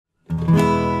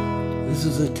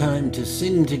This is a time to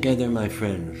sing together, my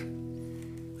friends.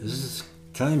 This is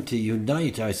time to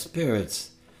unite our spirits.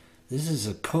 This is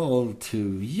a call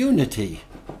to unity.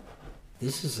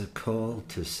 This is a call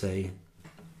to say,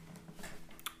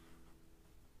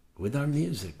 with our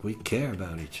music, we care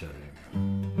about each other.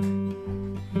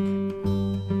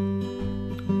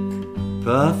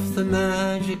 Puff the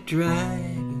magic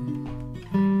dragon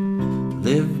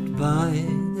lived by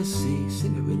the sea.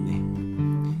 Sing it with me.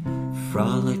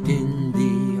 Frolicked in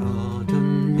the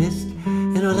autumn mist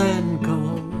in a land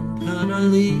called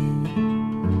Honolulu.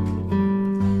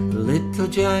 Little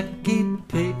Jackie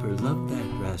Paper loved that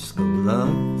rascal,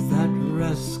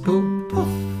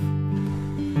 puff,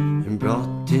 and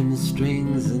brought him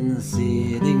strings and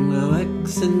sealing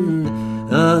wax and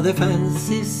other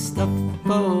fancy stuff.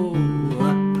 Oh,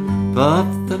 Puff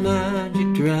the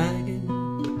magic dragon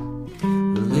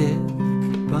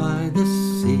lived by the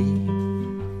sea.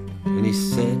 And he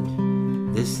said,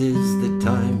 this is the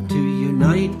time to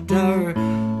unite our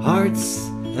hearts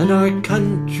and our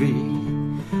country,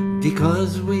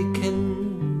 because we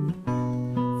can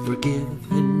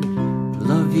forgive and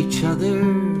love each other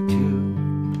too.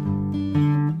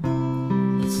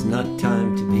 It's not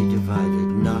time to be divided,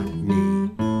 not me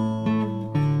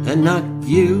and not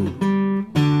you.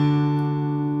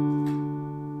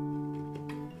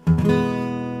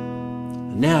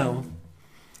 Now,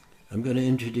 I'm going to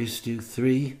introduce to you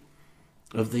three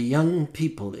of the young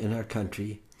people in our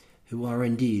country who are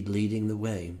indeed leading the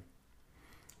way.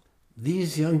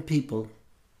 These young people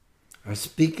are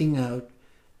speaking out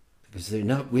because they're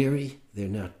not weary, they're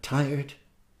not tired,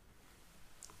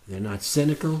 they're not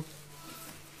cynical.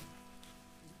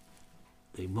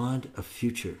 They want a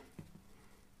future.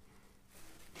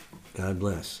 God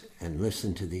bless, and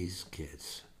listen to these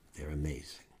kids. They're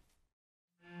amazing.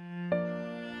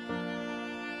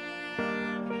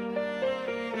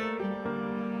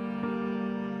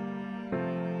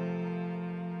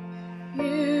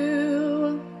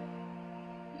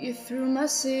 You threw my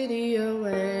city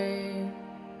away.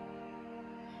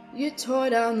 You tore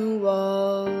down the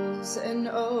walls and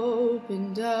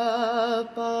opened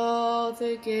up all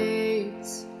the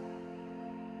gates.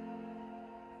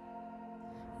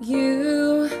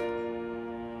 You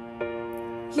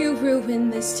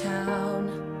ruined this town.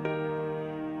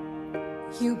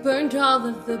 You burned all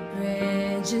of the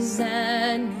bridges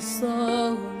and you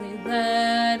slowly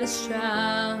let us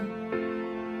drown.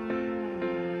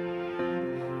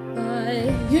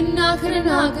 You're not gonna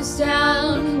knock us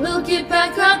down, we'll get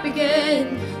back up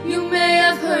again. You may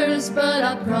have hurt us, but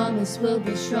I promise we'll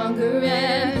be stronger.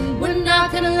 And we're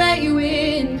not gonna let you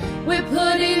in, we're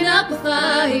putting up a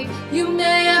fight. You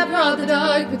may have brought the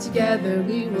dark, but together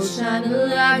we will shine a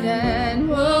light. And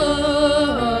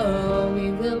whoa,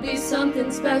 we will be something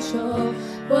special.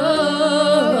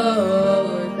 Whoa,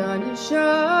 we're gonna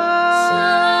shine.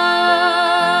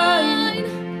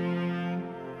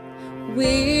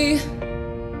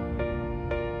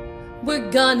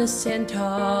 We're gonna stand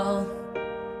tall,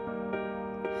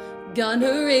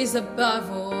 gonna raise up our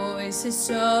voices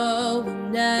so we'll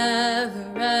never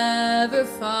ever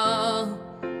fall.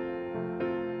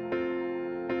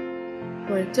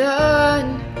 We're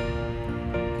done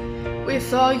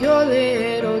with all your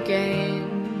little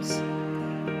games.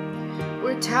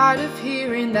 We're tired of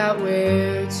hearing that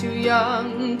we're too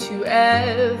young to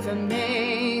ever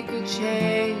make a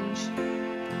change.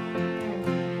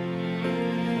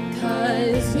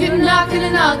 You're not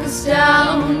gonna knock us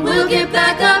down, we'll get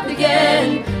back up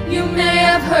again. You may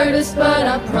have hurt us, but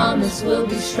I promise we'll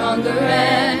be stronger.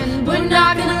 And we're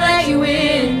not gonna let you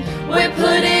in, we're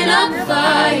putting up a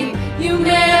fight. You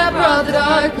may have brought the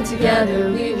dark, but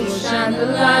together we will shine the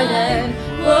light. And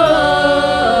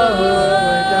whoa,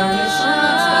 we're gonna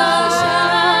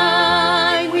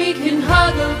shine. We can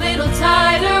hug a little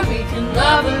tighter, we can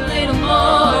love a little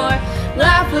more,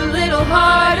 laugh a little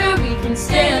harder, we can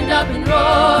stand up and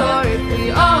roar. If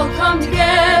we all come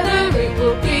together, it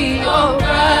will be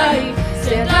alright.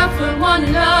 Stand up for one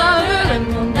another and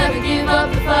we'll never give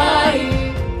up the fight.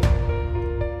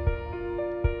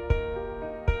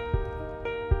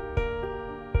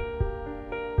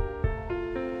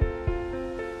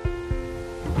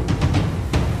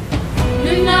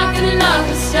 You're not gonna knock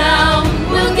us down,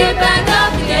 we'll get back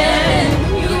up again.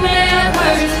 You may have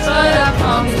hurt us, but I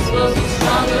promise we'll be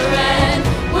stronger. And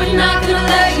we're not gonna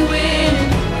let you in,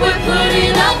 we're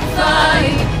putting up a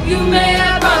fight. You may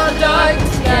have brought the dark, but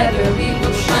together we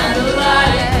will shine a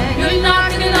light.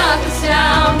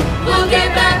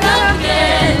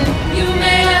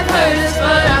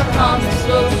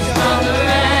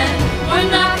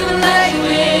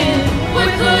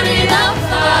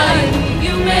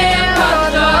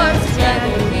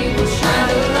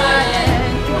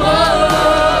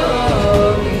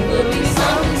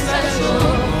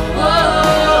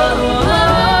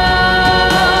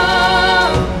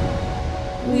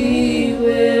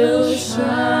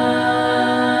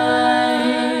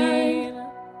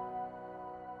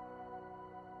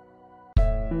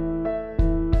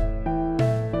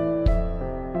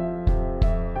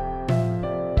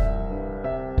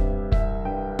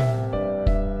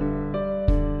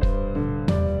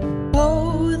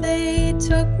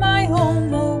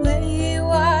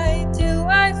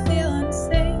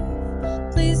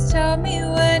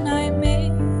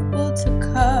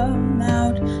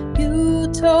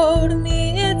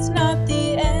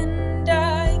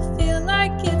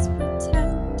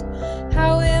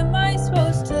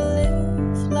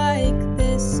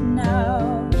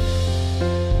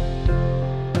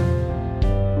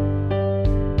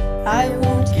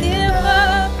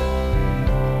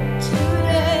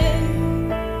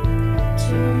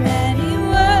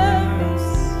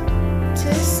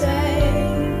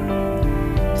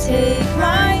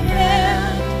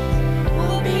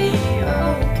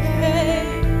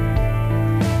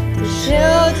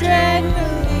 children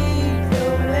will lead the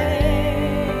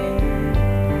way.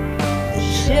 The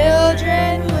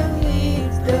children will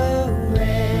lead the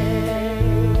way.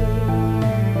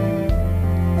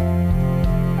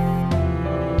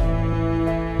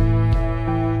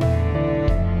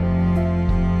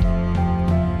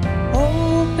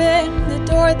 Open the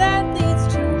door that leads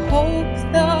to hope.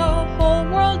 The whole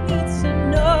world needs to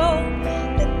know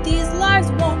that these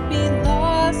lives won't be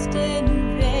lost in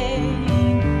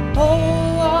vain.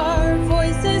 Oh, our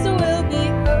voices will be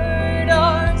heard,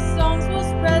 our songs will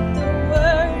spread the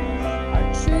word, our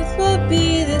truth will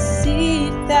be the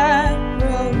seed that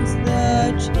grows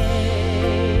the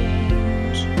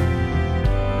change.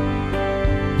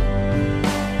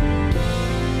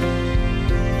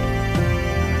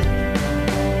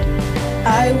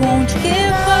 I won't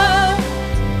give up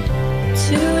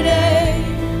today.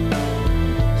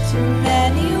 Too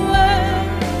many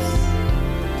words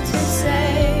to say.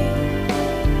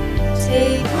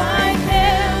 Take my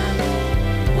hand,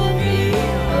 we'll be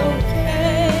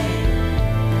okay.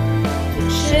 The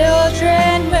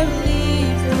children will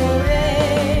lead the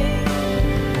way.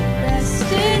 Rest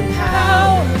in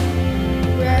power,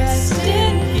 rest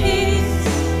in peace.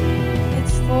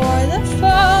 It's for the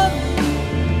fallen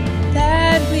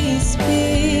that we speak.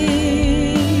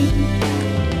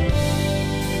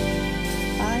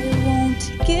 I won't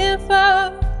give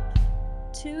up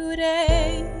today.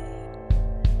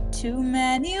 Too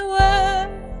many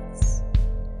words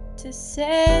to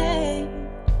say.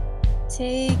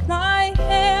 Take my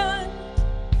hand,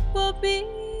 we'll be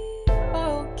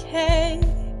okay.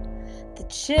 The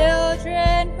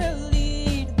children will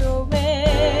lead the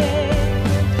way.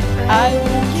 I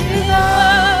won't give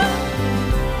up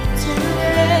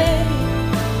today.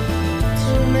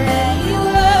 Too many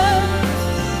words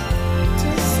to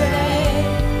say.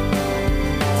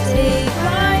 Take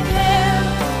my hand,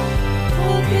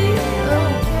 we'll be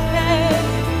okay.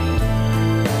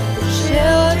 The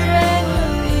children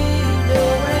will lead the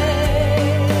way.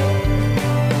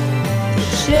 The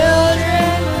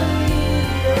children will lead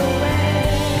the way.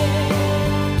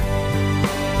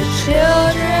 The children